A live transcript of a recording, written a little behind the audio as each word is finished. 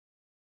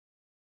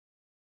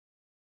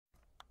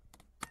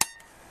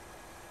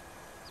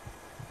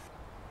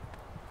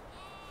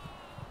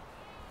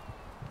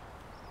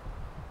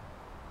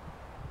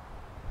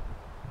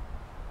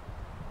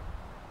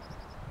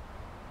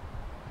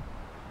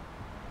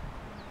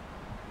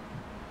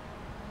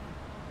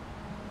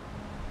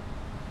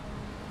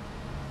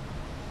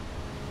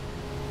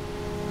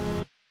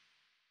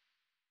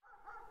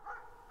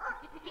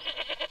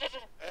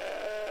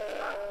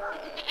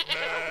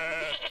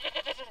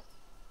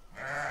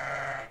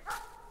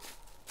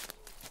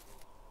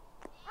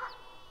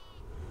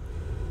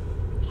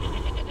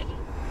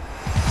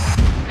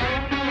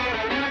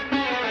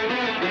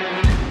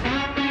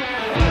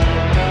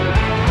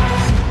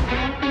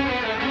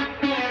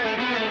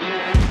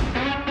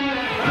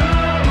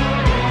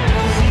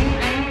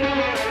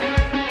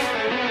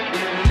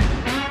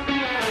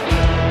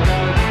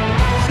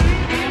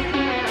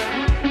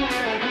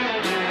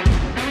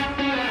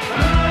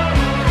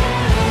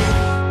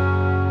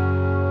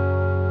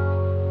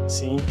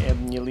É de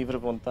minha livre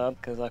vontade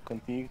casar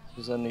contigo,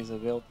 Susana e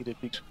Isabel, tira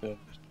picos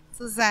campos.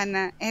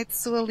 Susana, é de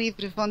sua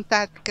livre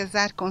vontade de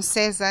casar com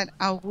César,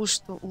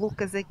 Augusto,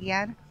 Lucas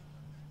Aguiar?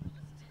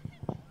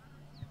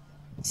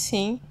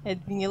 Sim, é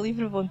de minha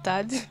livre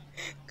vontade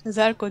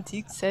casar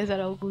contigo, César,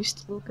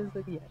 Augusto, Lucas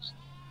Aguiar.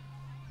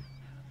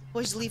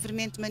 Depois de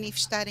livremente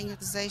manifestarem o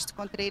desejo de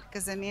contrair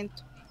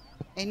casamento,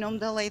 em nome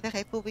da lei da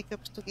República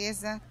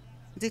Portuguesa,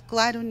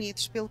 declaro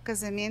unidos pelo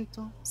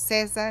casamento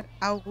César,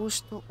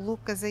 Augusto,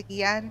 Lucas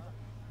Aguiar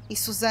e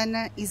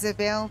Susana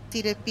Isabel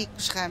Tira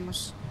Picos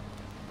Ramos.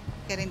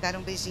 Querem dar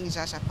um beijinho?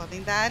 Já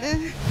podem dar.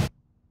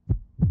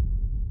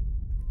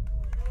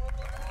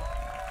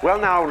 Well,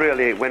 now,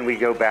 really, when we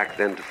go back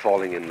then to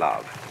falling in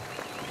love.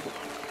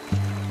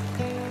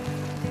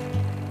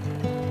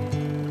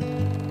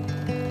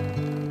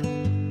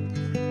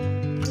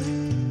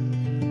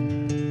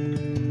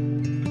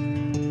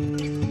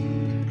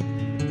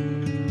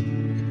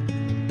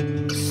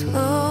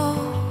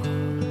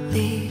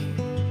 Slowly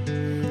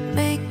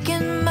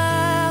making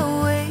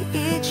my way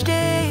each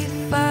day,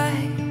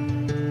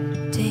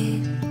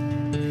 finding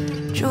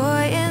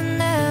joy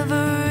in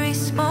every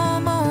small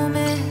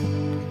moment.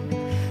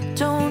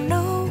 Don't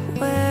know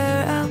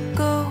where I'll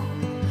go.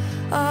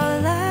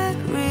 All I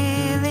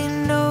really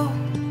know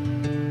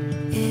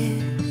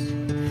is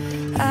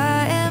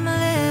I am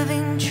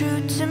living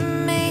true to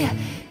me,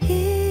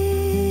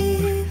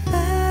 even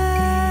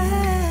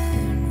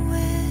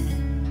when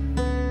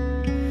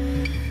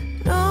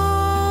no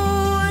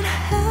one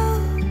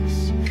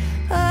else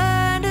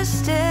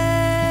understands.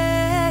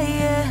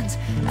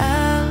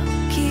 I'll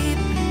keep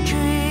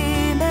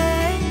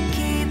dreaming,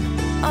 keep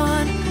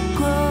on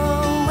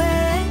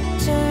growing,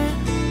 turn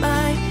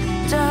my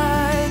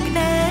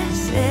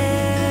darkness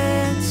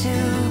into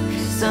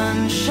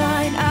sunshine.